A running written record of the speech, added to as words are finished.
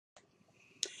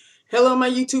Hello, my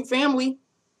YouTube family.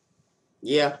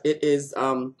 Yeah, it is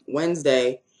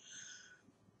Wednesday,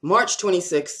 March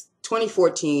 26th,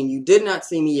 2014. You did not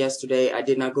see me yesterday. I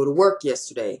did not go to work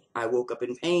yesterday. I woke up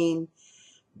in pain,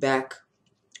 back,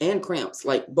 and cramps,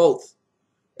 like both.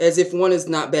 As if one is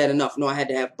not bad enough. No, I had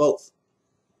to have both.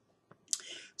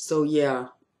 So yeah,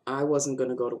 I wasn't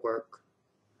going to go to work.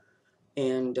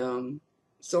 And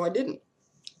so I didn't.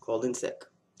 Called in sick.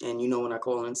 And you know when I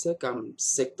call in sick, I'm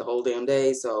sick the whole damn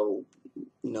day, so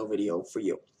no video for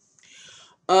you.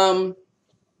 And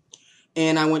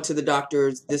I went to the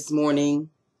doctor's this morning,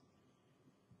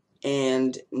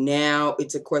 and now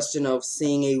it's a question of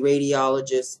seeing a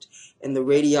radiologist, and the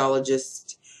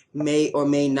radiologist may or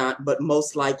may not, but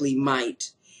most likely might,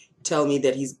 tell me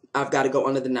that I've got to go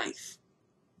under the knife.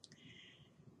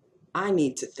 I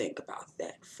need to think about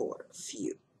that for a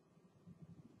few.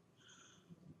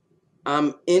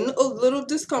 I'm in a little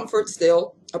discomfort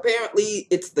still. Apparently,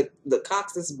 it's the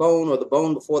coccyx bone, or the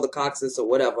bone before the coccyx, or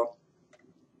whatever,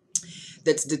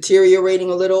 that's deteriorating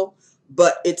a little.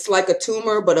 But it's like a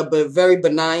tumor, but a very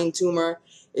benign tumor.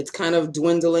 It's kind of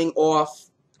dwindling off.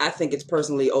 I think it's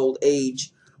personally old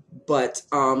age, but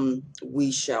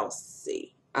we shall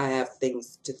see. I have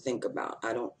things to think about.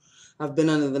 I've been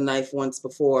under the knife once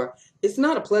before. It's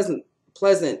not a pleasant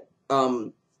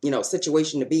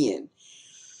situation to be in.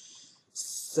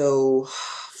 So,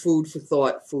 food for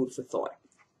thought, food for thought.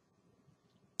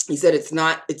 He said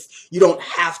you don't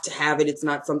have to have it. It's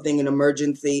not something, an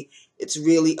emergency. It's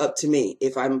really up to me.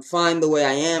 If I'm fine the way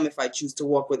I am, if I choose to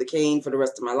walk with a cane for the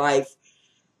rest of my life,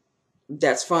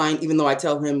 that's fine. Even though I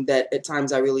tell him that at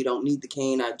times I really don't need the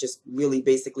cane. I just really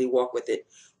basically walk with it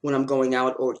when I'm going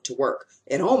out or to work.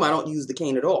 At home, I don't use the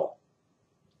cane at all.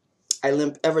 I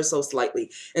limp ever so slightly.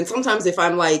 And sometimes if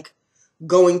I'm like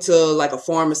going to like a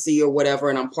pharmacy or whatever,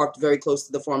 and I'm parked very close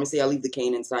to the pharmacy, I leave the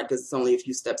cane inside because it's only a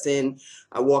few steps in.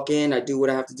 I walk in, I do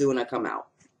what I have to do, and I come out.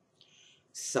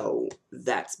 So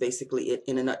that's basically it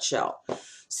in a nutshell.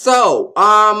 So,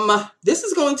 this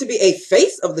is going to be a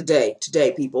face of the day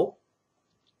today, people.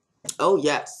 Oh,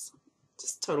 yes.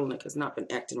 This turtleneck has not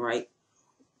been acting right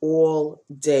all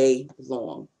day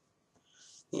long.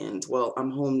 And, well,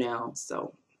 I'm home now,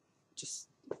 so just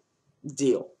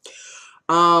deal.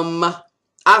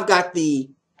 I've got the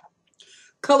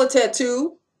color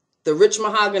tattoo, the rich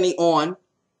mahogany on.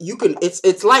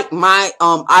 It's like my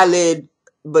eyelid,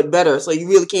 but better, so you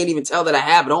really can't even tell that I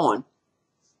have it on.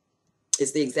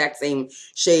 It's the exact same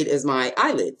shade as my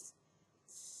eyelids.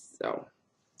 So,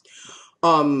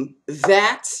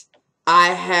 that I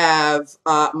have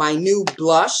my new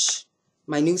blush,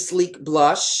 my new sleek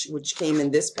blush, which came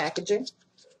in this packaging,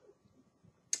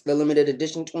 the limited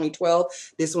edition 2012.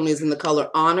 This one is in the color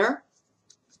Honor.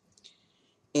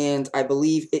 And I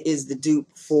believe it is the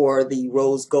dupe for the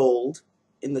rose gold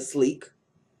in the sleek.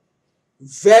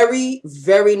 Very,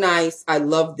 very nice. I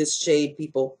love this shade,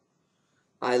 people.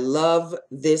 I love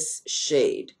this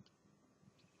shade.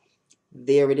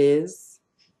 There it is.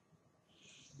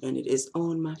 And it is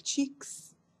on my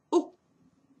cheeks. Oh,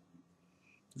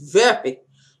 very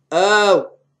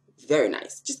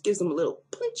nice. Just gives them a little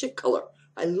punch of color.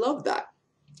 I love that.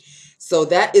 So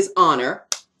that is Honor.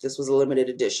 This was a limited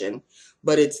edition.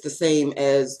 But it's the same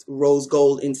as rose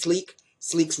gold in Sleek.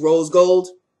 Sleek's rose gold,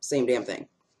 same damn thing.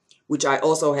 Which I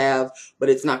also have, but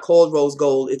it's not called rose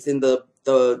gold. It's in the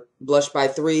Blush by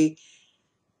 3,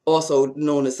 also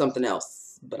known as something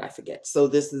else, but I forget. So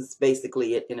this is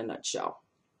basically it in a nutshell.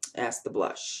 Ask the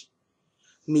blush.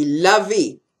 Me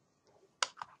lovey.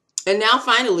 And now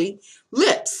finally,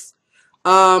 lips.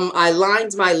 I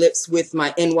lined my lips with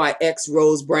my NYX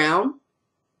Rose Brown.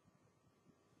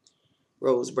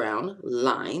 Rose Brown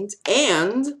lined,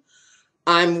 and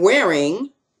I'm wearing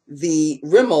the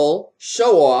Rimmel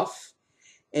Show Off,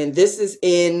 and this is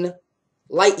in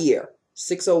Light Year,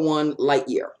 601 Light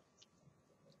Year,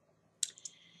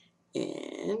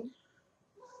 and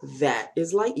that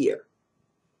is Light Year.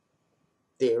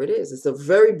 There it is. It's a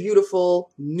very beautiful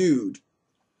nude.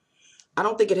 I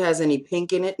don't think it has any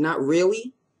pink in it, not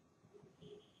really.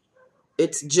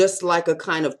 It's just like a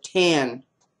kind of tan.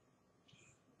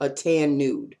 A tan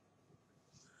nude.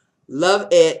 Love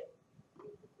it.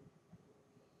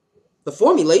 The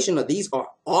formulation of these are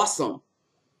awesome.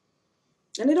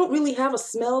 And they don't really have a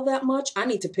smell that much. I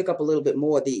need to pick up a little bit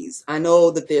more of these. I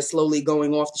know that they're slowly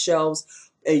going off the shelves.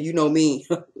 And you know me,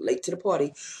 late to the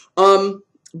party.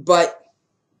 But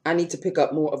I need to pick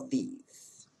up more of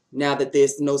these. Now that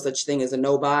there's no such thing as a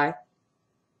no-buy.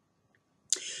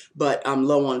 But I'm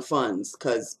low on funds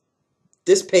because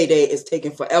this payday is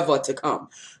taking forever to come.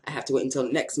 I have to wait until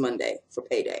next Monday for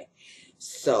payday.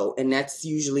 So, and that's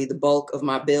usually the bulk of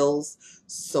my bills.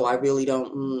 So I really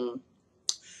don't.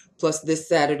 Plus this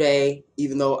Saturday,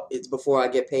 even though it's before I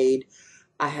get paid,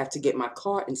 I have to get my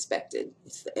car inspected.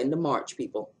 It's the end of March,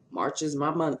 people. March is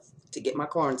my month to get my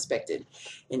car inspected.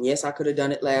 And yes, I could have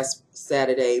done it last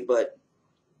Saturday, but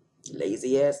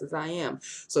lazy ass as I am.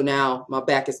 So now my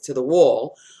back is to the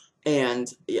wall and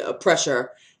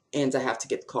pressure, and I have to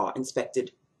get the car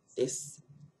inspected this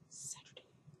Saturday.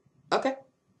 Okay.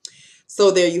 So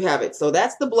there you have it. So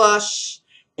that's the blush,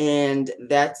 and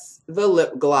that's the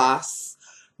lip gloss.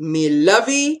 Me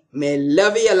lovey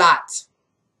a lot.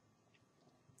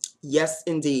 Yes,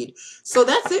 indeed. So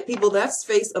that's it, people. That's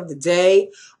face of the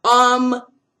day.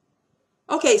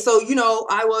 Okay, so, you know,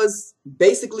 I was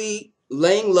basically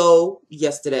laying low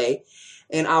yesterday,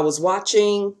 and I was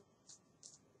watching,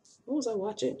 what was I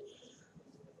watching?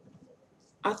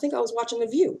 I think I was watching The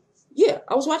View. Yeah,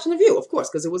 I was watching The View, of course,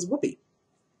 because it was Whoopi.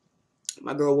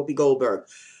 My girl, Whoopi Goldberg.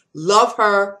 Love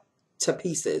her to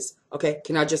pieces. Okay,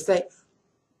 can I just say,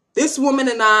 this woman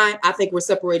and I think we're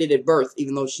separated at birth,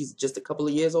 even though she's just a couple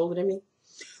of years older than me.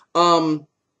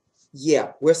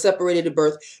 Yeah, we're separated at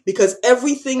birth because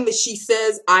everything that she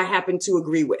says, I happen to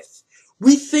agree with.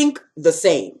 We think the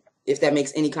same, if that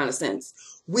makes any kind of sense.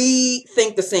 We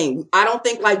think the same. I don't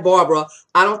think like Barbara.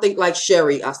 I don't think like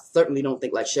Sherry. I certainly don't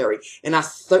think like Sherry. And I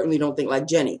certainly don't think like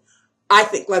Jenny. I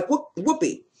think like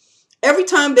Whoopi. Every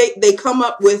time they come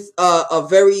up with a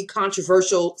very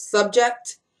controversial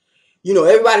subject, you know,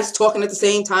 everybody's talking at the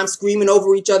same time, screaming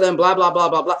over each other and blah, blah, blah,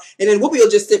 blah, blah. And then Whoopi will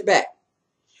just sit back.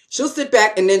 She'll sit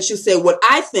back and then she'll say what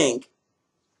I think.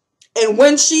 And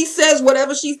when she says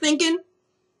whatever she's thinking,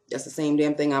 that's the same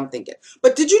damn thing I'm thinking.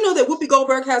 But did you know that Whoopi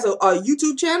Goldberg has a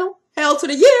YouTube channel? Hell to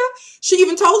the yeah. She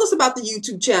even told us about the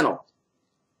YouTube channel.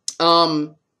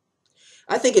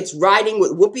 I think it's Riding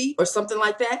with Whoopi or something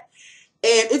like that.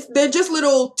 And they're just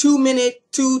little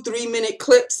 2-3 minute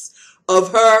clips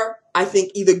of her, I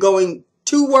think, either going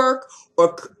to work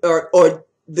or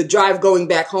the drive going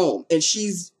back home. And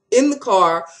she's in the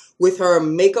car with her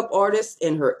makeup artist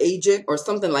and her agent or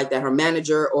something like that, her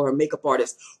manager or her makeup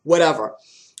artist, whatever.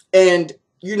 And,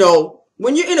 you know,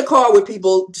 when you're in a car with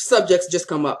people, subjects just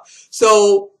come up.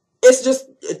 So it's just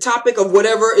a topic of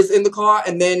whatever is in the car,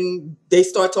 and then they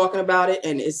start talking about it,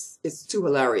 and it's too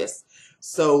hilarious.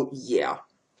 So, yeah.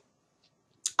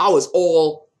 I was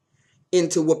all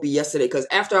into Whoopi yesterday because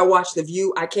after I watched The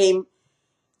View, I came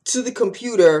to the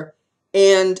computer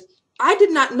and I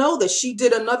did not know that she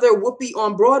did another Whoopi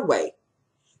on Broadway.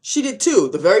 She did two.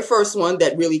 The very first one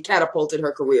that really catapulted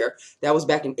her career. That was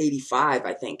back in '85,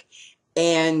 I think.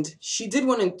 And she did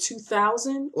one in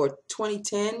 2000 or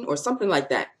 2010 or something like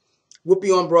that.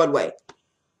 Whoopi on Broadway.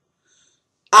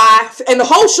 And the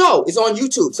whole show is on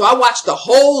YouTube. So I watched the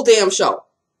whole damn show.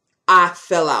 I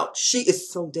fell out. She is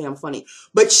so damn funny.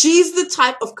 But she's the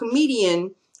type of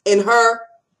comedian, and her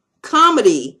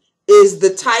comedy is the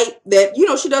type that, you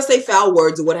know, she does say foul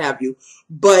words or what have you,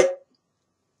 but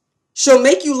she'll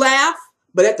make you laugh,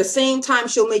 but at the same time,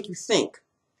 she'll make you think.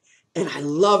 And I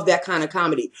love that kind of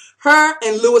comedy. Her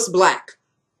and Lewis Black.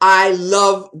 I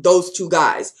love those two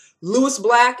guys. Lewis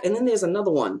Black, and then there's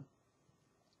another one.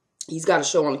 He's got a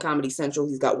show on Comedy Central.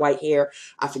 He's got white hair.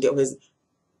 I forget his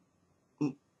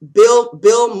Bill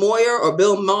Moyer or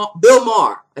Bill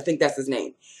Maher. I think that's his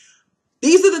name.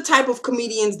 These are the type of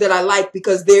comedians that I like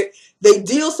because they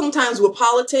deal sometimes with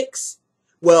politics.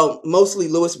 Well, mostly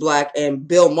Lewis Black and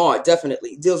Bill Maher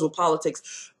definitely deals with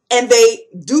politics. And they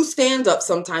do stand up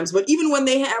sometimes. But even when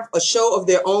they have a show of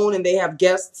their own and they have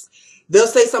guests, they'll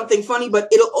say something funny, but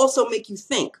it'll also make you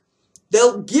think.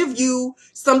 They'll give you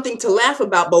something to laugh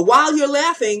about. But while you're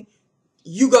laughing,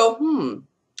 you go,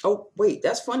 oh, wait,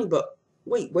 that's funny. But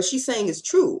wait, what she's saying is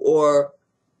true. Or,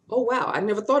 oh, wow, I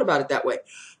never thought about it that way.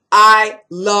 I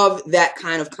love that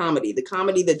kind of comedy. The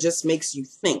comedy that just makes you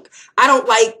think. I don't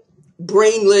like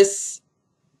brainless,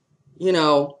 you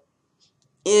know,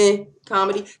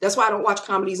 comedy. That's why I don't watch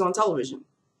comedies on television.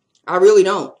 I really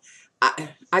don't.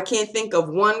 I can't think of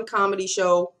one comedy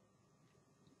show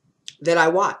that I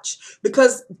watch.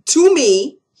 Because to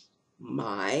me,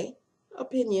 my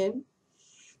opinion,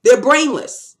 they're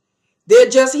brainless. They're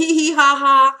just hee hee ha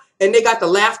ha. And they got the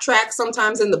laugh track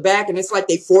sometimes in the back. And it's like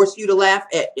they force you to laugh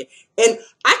at it. And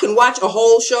I can watch a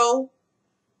whole show,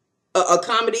 a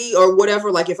comedy or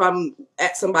whatever. Like if I'm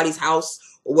at somebody's house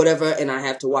or whatever and I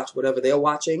have to watch whatever they're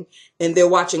watching. And they're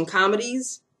watching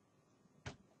comedies.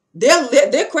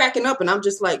 They're cracking up. And I'm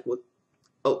just like,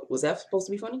 oh, was that supposed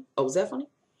to be funny? Oh, was that funny?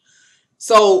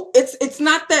 So it's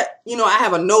not that, you know, I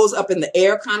have a nose up in the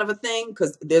air kind of a thing,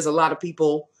 because there's a lot of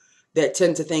people that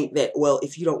tend to think that, well,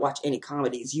 if you don't watch any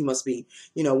comedies, you must be,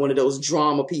 you know, one of those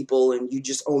drama people and you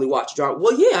just only watch drama.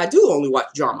 Well, yeah, I do only watch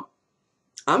drama.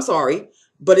 I'm sorry,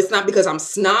 but it's not because I'm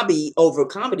snobby over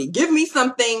comedy. Give me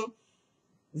something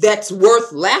that's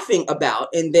worth laughing about,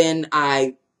 and then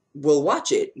I will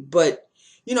watch it. But,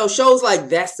 you know, shows like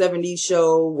That 70s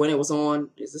Show, when it was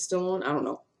on, is it still on? I don't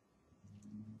know.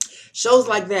 Shows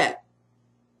like that.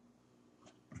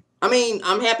 I mean,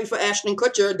 I'm happy for Ashton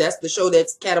Kutcher. That's the show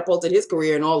that's catapulted his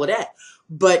career and all of that.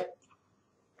 But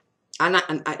I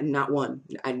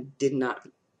did not.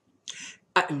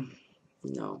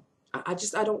 No. I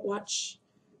don't watch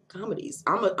comedies.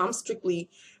 I'm strictly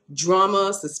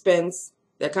drama, suspense,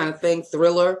 that kind of thing,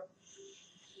 thriller.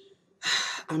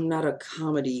 I'm not a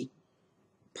comedy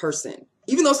person.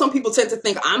 Even though some people tend to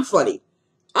think I'm funny,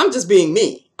 I'm just being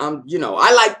me. You know,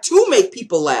 I like to make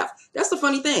people laugh. That's the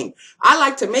funny thing. I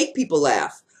like to make people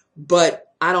laugh, but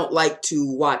I don't like to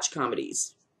watch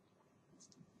comedies.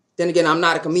 Then again, I'm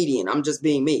not a comedian. I'm just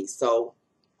being me. So,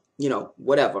 you know,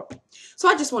 whatever. So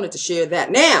I just wanted to share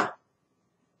that. Now,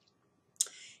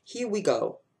 here we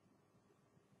go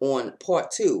on part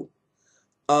 2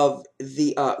 of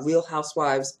the Real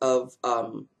Housewives of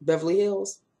Beverly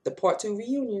Hills, the part 2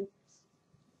 reunion.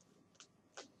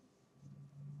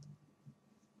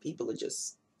 People are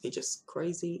they're just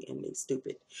crazy and they're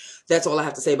stupid. That's all I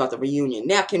have to say about the reunion.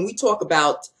 Now, can we talk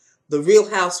about the Real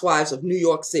Housewives of New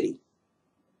York City?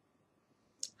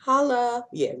 Holla.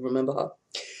 Yeah, remember her?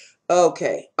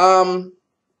 Okay.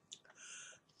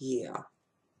 Yeah.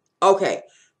 Okay.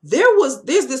 There's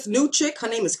this new chick. Her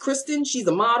name is Kristen. She's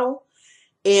a model.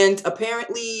 And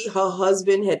apparently her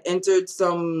husband had entered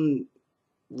some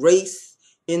race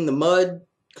in the mud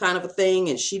kind of a thing,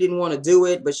 and she didn't want to do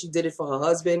it, but she did it for her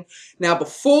husband. Now,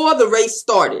 before the race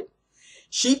started,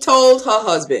 she told her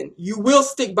husband, "You will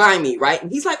stick by me, right?"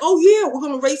 And he's like, "Oh yeah, we're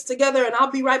going to race together and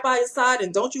I'll be right by his side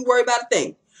and don't you worry about a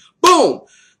thing." Boom.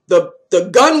 The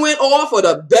gun went off or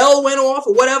the bell went off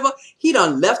or whatever. He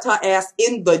done left her ass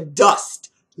in the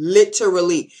dust.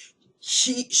 Literally.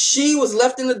 She was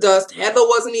left in the dust. Heather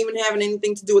wasn't even having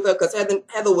anything to do with her because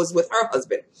Heather was with her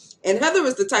husband. And Heather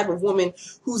is the type of woman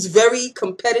who's very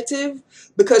competitive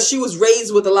because she was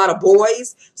raised with a lot of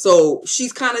boys. So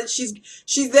she's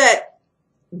that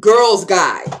girl's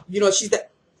guy. You know, she's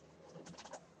that.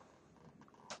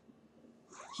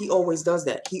 He always does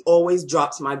that. He always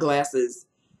drops my glasses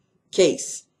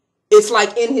case. It's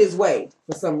like in his way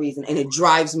for some reason, and it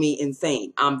drives me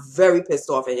insane. I'm very pissed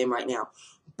off at him right now.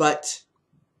 But,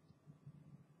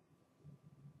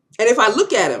 and if I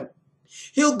look at him,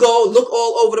 he'll go look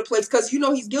all over the place because you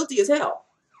know he's guilty as hell.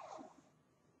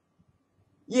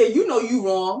 Yeah, you know you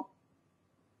wrong.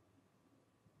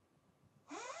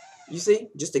 You see?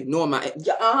 Just ignore my,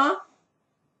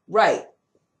 right.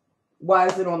 Why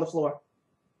is it on the floor?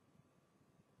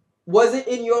 Was it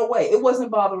in your way? It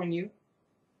wasn't bothering you.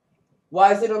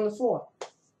 Why is it on the floor?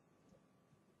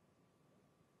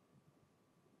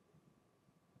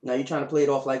 Now you're trying to play it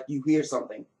off like you hear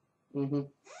something.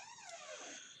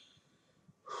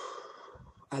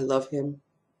 I love him.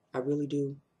 I really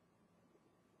do.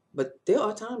 But there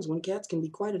are times when cats can be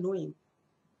quite annoying.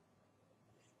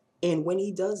 And when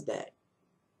he does that,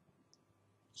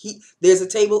 there's a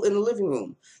table in the living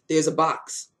room. There's a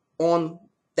box on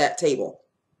that table.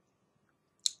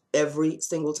 Every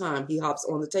single time he hops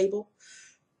on the table,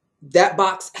 that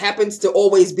box happens to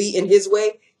always be in his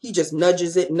way. He just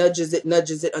nudges it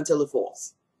until it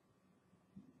falls.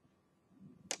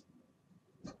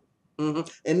 And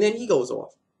then he goes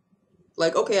off.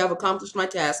 Like, okay, I've accomplished my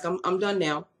task. I'm done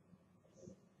now.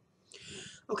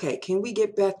 Okay, can we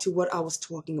get back to what I was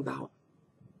talking about?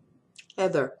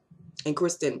 Heather and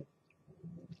Kristen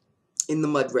in the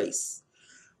mud race.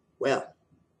 Well,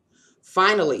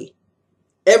 finally,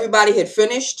 everybody had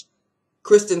finished.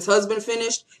 Kristen's husband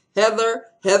finished.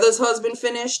 Heather's husband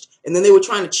finished. And then they were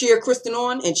trying to cheer Kristen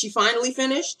on, and she finally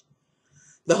finished.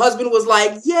 The husband was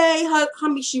like, yay,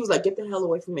 honey. She was like, get the hell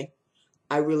away from me.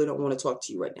 I really don't want to talk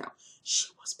to you right now. She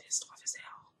was pissed off as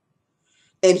hell.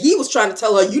 And he was trying to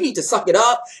tell her, you need to suck it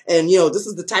up. And, you know, this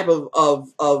is the type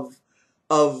of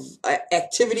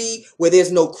activity where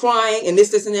there's no crying and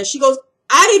this, and that. She goes,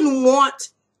 I didn't want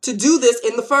to do this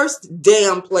in the first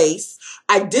damn place.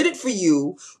 I did it for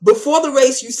you. Before the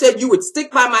race, you said you would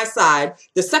stick by my side.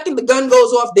 The second the gun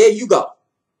goes off, there you go.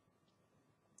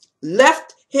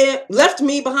 Left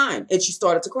me behind. And she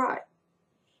started to cry.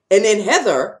 And then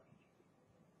Heather,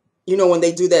 you know, when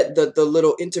they do that, the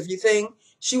little interview thing,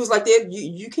 she was like,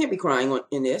 you can't be crying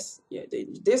in this. Yeah,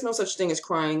 there's no such thing as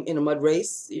crying in a mud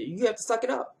race. You have to suck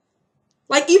it up.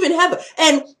 Like even Heather.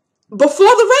 And before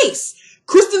the race,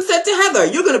 Kristen said to Heather,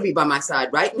 you're going to be by my side,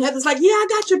 right? And Heather's like, yeah, I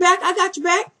got your back. I got your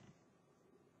back.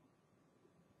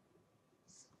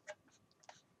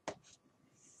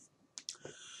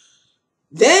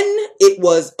 Then it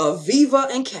was Aviva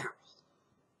and Carol.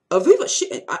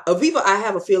 Aviva, I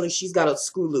have a feeling she's got a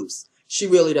screw loose. She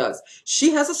really does.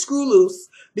 She has a screw loose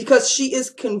because she is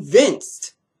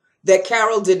convinced that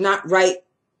Carol did not write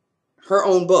her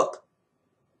own book.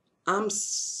 I'm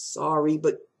sorry,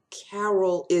 but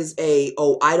Carol is I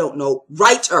don't know,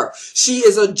 writer. She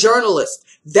is a journalist.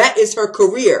 That is her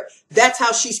career. That's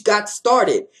how she got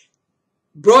started.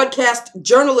 Broadcast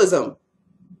journalism.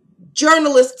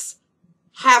 Journalists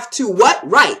have to what?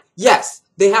 Write. Yes,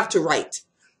 they have to write.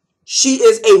 She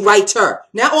is a writer.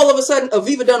 Now all of a sudden,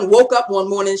 Aviva Dunn woke up one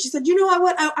morning and she said, you know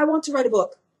what? I want to write a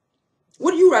book.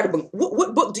 What do you write about?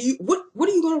 What book do you, what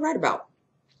are you going to write about?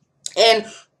 And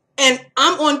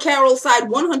I'm on Carol's side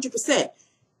 100%.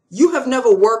 You have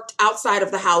never worked outside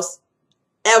of the house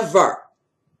ever.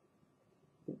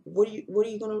 What are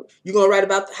you going to write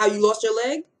about how you lost your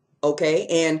leg? Okay.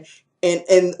 And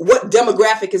what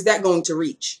demographic is that going to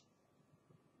reach?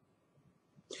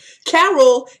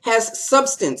 Carol has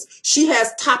substance. She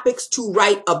has topics to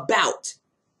write about.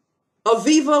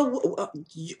 Aviva,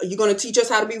 you going to teach us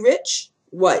how to be rich?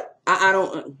 What? I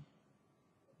don't.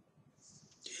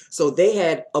 So they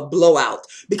had a blowout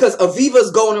because Aviva's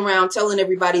going around telling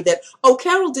everybody that, oh,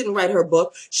 Carol didn't write her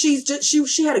book. She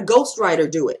had a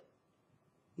ghostwriter do it.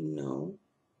 No,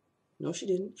 she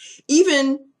didn't.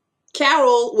 Even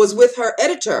Carol was with her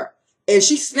editor and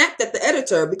she snapped at the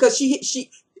editor because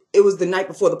it was the night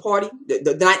before the party,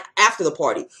 the night after the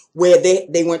party where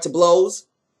they went to blows.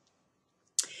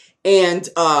 And,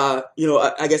 I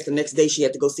guess the next day she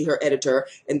had to go see her editor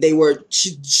and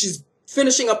she's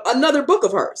finishing up another book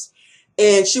of hers.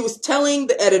 And she was telling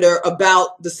the editor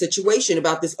about the situation,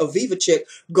 about this Aviva chick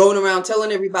going around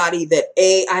telling everybody that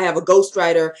A, I have a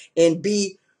ghostwriter, and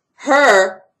B,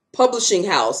 her publishing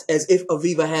house, as if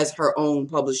Aviva has her own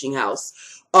publishing house,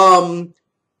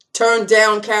 turned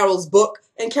down Carol's book.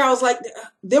 And Carol's like,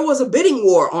 there was a bidding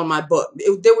war on my book.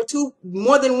 There were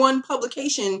more than one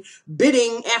publication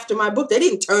bidding after my book. They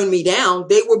didn't turn me down.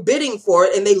 They were bidding for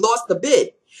it and they lost the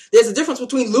bid. There's a difference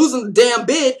between losing the damn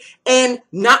bid and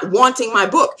not wanting my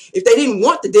book. If they didn't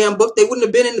want the damn book, they wouldn't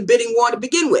have been in the bidding war to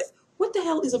begin with. What the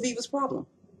hell is Aviva's problem?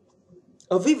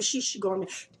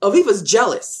 Aviva's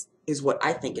jealous is what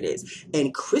I think it is.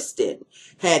 And Kristen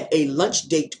had a lunch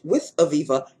date with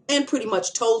Aviva and pretty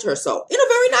much told her so in a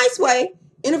very nice way.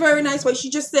 In a very nice way. She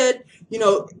just said,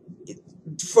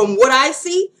 from what I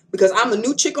see, because I'm the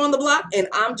new chick on the block and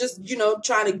I'm just,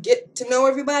 trying to get to know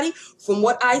everybody. From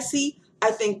what I see,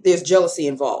 I think there's jealousy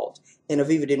involved. And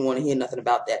Aviva didn't want to hear nothing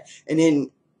about that. And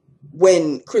then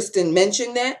when Kristen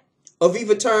mentioned that,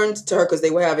 Aviva turned to her because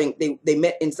they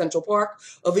met in Central Park.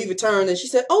 Aviva turned and she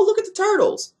said, oh, look at the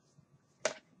turtles.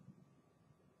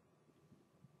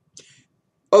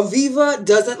 Aviva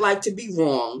doesn't like to be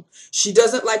wrong. She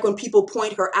doesn't like when people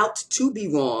point her out to be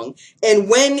wrong. And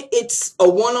when it's a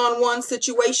one-on-one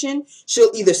situation,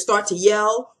 she'll either start to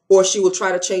yell or she will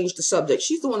try to change the subject.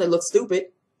 She's the one that looks stupid.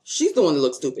 She's the one that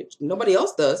looks stupid. Nobody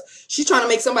else does. She's trying to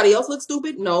make somebody else look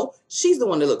stupid? No, she's the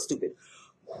one that looks stupid.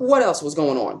 What else was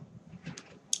going on?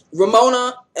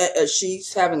 Ramona,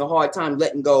 she's having a hard time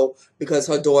letting go because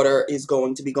her daughter is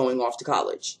going to be going off to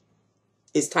college.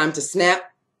 It's time to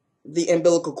snap the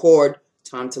umbilical cord,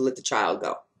 time to let the child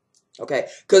go. Okay?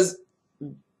 Because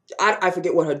I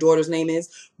forget what her daughter's name is,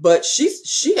 but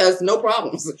she has no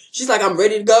problems. She's like, I'm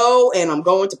ready to go and I'm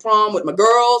going to prom with my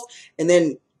girls. And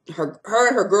then her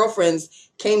and her girlfriends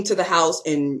came to the house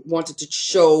and wanted to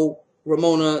show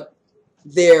Ramona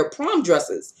their prom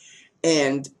dresses.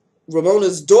 And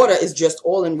Ramona's daughter is just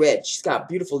all in red. She's got a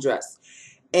beautiful dress.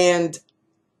 And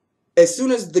as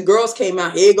soon as the girls came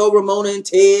out, here go Ramona in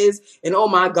tears. And oh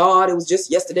my God, it was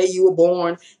just yesterday you were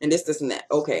born. And this, and that.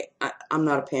 Okay, I'm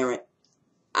not a parent.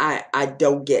 I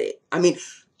don't get it. I mean,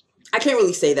 I can't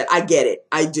really say that. I get it.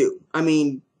 I do. I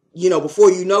mean, before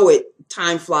you know it,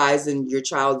 time flies and your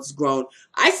child's grown.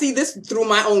 I see this through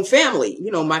my own family.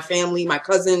 My family, my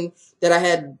cousin that I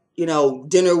had,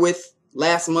 dinner with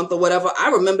last month or whatever. I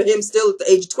remember him still at the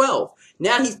age of 12.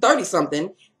 Now he's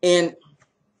 30-something. And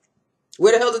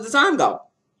where the hell did the time go?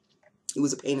 He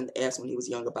was a pain in the ass when he was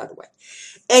younger, by the way.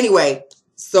 Anyway,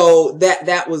 so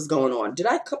that was going on. Did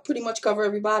I pretty much cover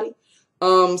everybody?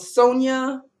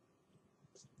 Sonia,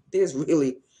 there's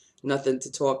really nothing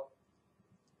to talk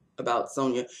about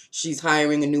Sonia. She's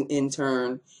hiring a new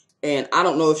intern, and I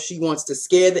don't know if she wants to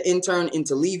scare the intern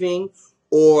into leaving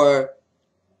or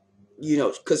you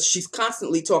know, because she's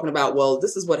constantly talking about, well,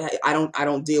 this is what I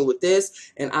don't deal with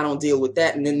this, and I don't deal with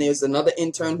that. And then there's another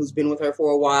intern who's been with her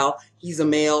for a while. He's a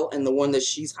male, and the one that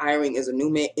she's hiring is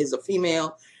a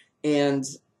female, and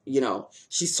you know,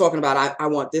 she's talking about, I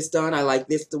want this done. I like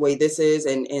this the way this is,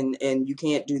 and you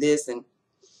can't do this. And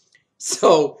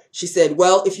so she said,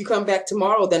 well, if you come back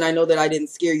tomorrow, then I know that I didn't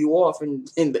scare you off. And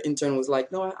the intern was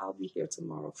like, no, I'll be here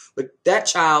tomorrow. But that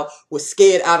child was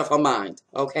scared out of her mind,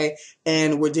 okay?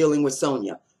 And we're dealing with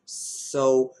Sonia.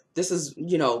 So this is,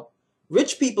 you know,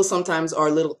 rich people sometimes are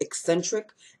a little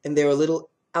eccentric, and they're a little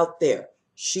out there.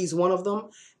 She's one of them,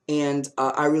 and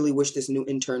I really wish this new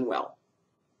intern well.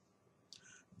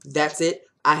 That's it.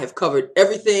 I have covered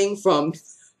everything from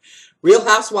Real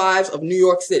Housewives of New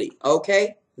York City,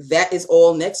 okay? That is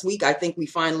all. Next week, I think we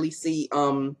finally see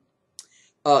the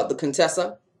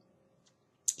Contessa.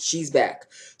 She's back,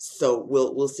 so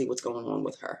we'll see what's going on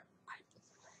with her.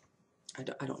 I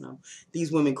don't know.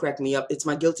 These women crack me up. It's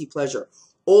my guilty pleasure.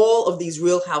 All of these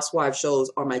Real Housewives shows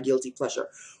are my guilty pleasure.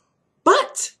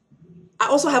 But I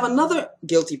also have another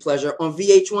guilty pleasure on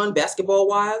VH1, Basketball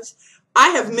Wives. I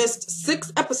have missed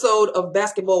 6 episodes of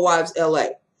Basketball Wives LA.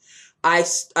 I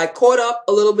caught up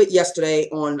a little bit yesterday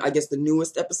on, I guess, the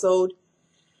newest episode.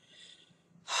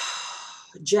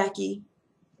 Jackie,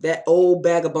 that old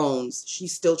bag of bones,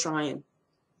 she's still trying.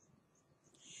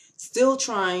 Still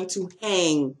trying to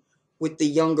hang with the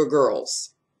younger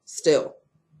girls. Still.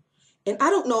 And I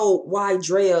don't know why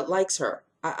Drea likes her.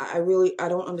 I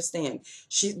don't understand.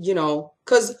 She, you know,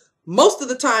 because most of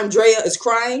the time Drea is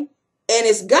crying, and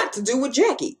it's got to do with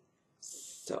Jackie.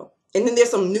 So, and then there's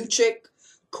some new chick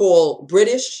called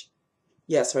British.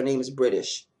 Yes, her name is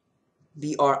British.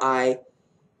 Brittish.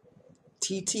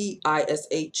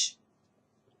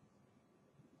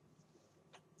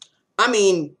 I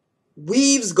mean,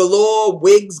 weaves galore,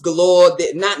 wigs galore.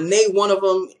 Not one of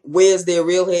them wears their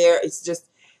real hair. It's just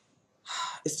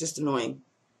annoying.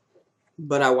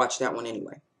 But I watch that one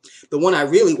anyway. The one I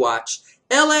really watch,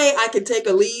 LA, I can take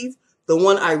a leave. The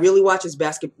one I really watch is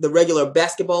the regular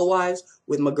Basketball Wives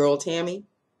with my girl Tammy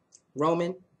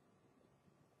Roman.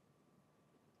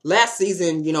 Last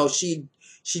season, you know, she'd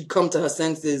come to her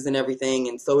senses and everything,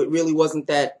 and so it really wasn't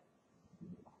that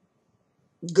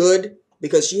good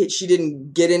because she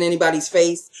didn't get in anybody's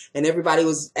face, and everybody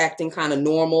was acting kind of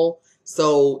normal.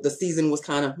 So the season was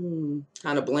kind of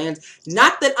bland.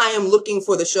 Not that I am looking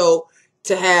for the show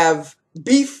to have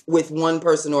beef with one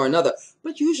person or another,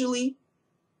 but usually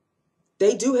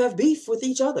they do have beef with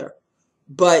each other.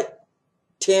 But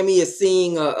Tammy is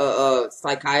seeing a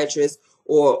psychiatrist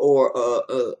or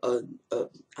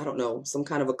I don't know, some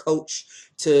kind of a coach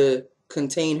to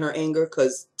contain her anger,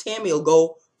 because Tammy will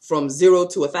go from 0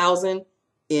 to 1,000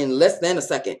 in less than a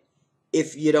second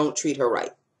if you don't treat her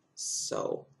right.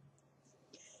 So,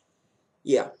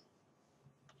 yeah.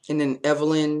 And then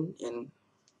Evelyn,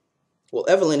 well,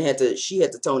 Evelyn had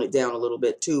to tone it down a little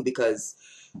bit too, because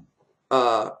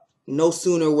no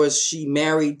sooner was she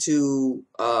married to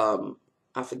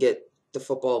I forget the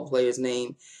football player's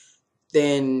name,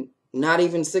 then not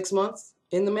even 6 months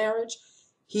in the marriage,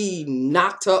 he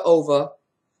knocked her over,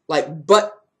 like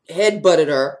head-butted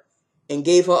her and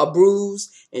gave her a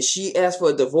bruise, and she asked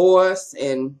for a divorce.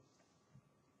 And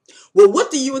well,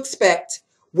 what do you expect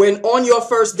when on your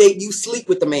first date you sleep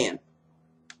with the man?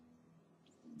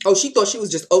 Oh, she thought she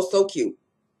was just oh so cute.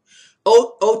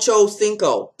 Ocho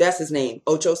Cinco, that's his name.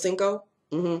 Ocho Cinco?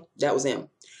 That was him.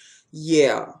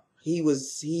 Yeah,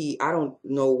 I don't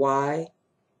know why.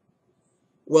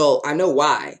 Well, I know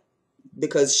why.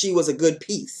 Because she was a good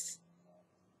piece.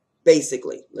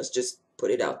 Basically. Let's just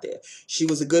put it out there. She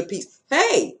was a good piece.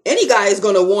 Hey, any guy is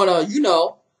going to want to, you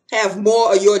know, have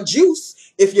more of your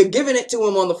juice if you're giving it to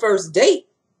him on the first date.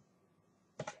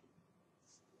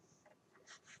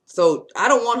 So I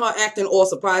don't want her acting all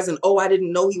surprised and, oh, I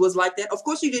didn't know he was like that. Of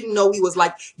course you didn't know he was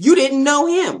like, you didn't know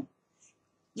him.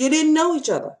 You didn't know each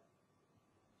other.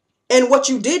 And what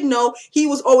you did know, he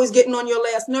was always getting on your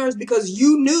last nerves because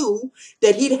you knew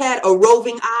that he'd had a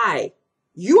roving eye.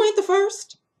 You ain't the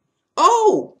first.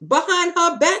 Oh, behind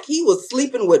her back, he was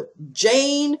sleeping with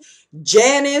Jane,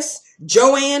 Janice,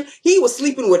 Joanne. He was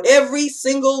sleeping with every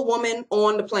single woman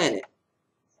on the planet.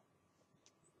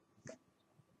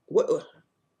 What,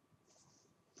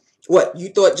 you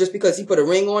thought just because he put a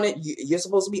ring on it, you're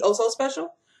supposed to be oh so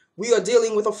special? We are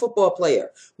dealing with a football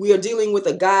player. We are dealing with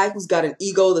a guy who's got an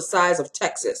ego the size of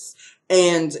Texas.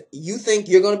 And you think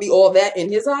you're going to be all that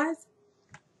in his eyes?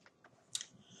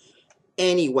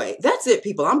 Anyway, that's it,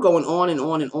 people. I'm going on and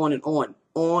on and on and on.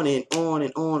 On and on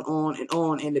and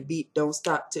on. And the beat don't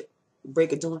stop to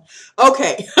break of dawn.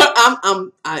 Okay.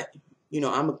 You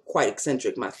know, I'm quite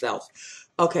eccentric myself.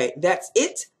 Okay, that's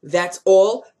it. That's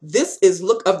all. This is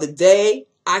look of the day.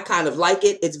 I kind of like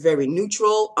it. It's very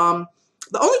neutral.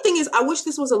 The only thing is I wish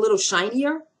this was a little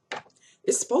shinier.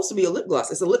 It's supposed to be a lip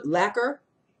gloss. It's a lip lacquer.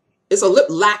 It's a lip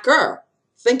lacquer.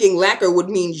 Thinking lacquer would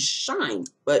mean shine,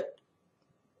 but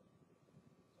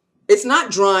it's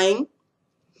not drying.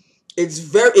 It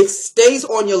stays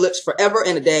on your lips forever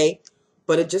and a day,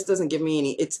 but it just doesn't give me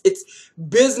any. It's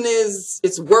business,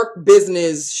 it's work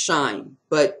business shine,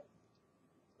 but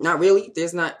not really.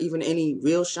 There's not even any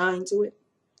real shine to it.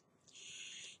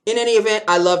 In any event,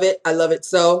 I love it. I love it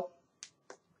so.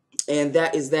 And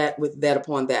that is that with that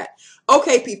upon that.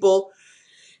 Okay, people,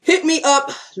 hit me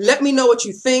up. Let me know what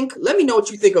you think. Let me know what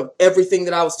you think of everything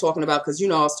that I was talking about, because, you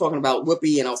know, I was talking about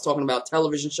Whoopi and I was talking about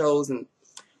television shows and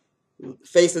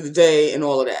face of the day and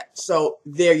all of that. So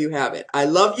there you have it. I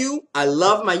love you. I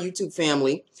love my YouTube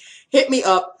family. Hit me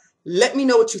up. Let me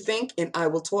know what you think, and I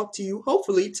will talk to you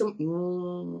hopefully I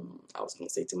was going to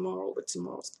say tomorrow, but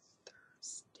tomorrow's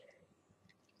Thursday.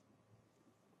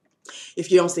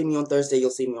 If you don't see me on Thursday, you'll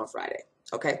see me on Friday.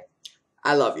 Okay?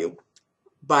 I love you.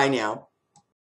 Bye now.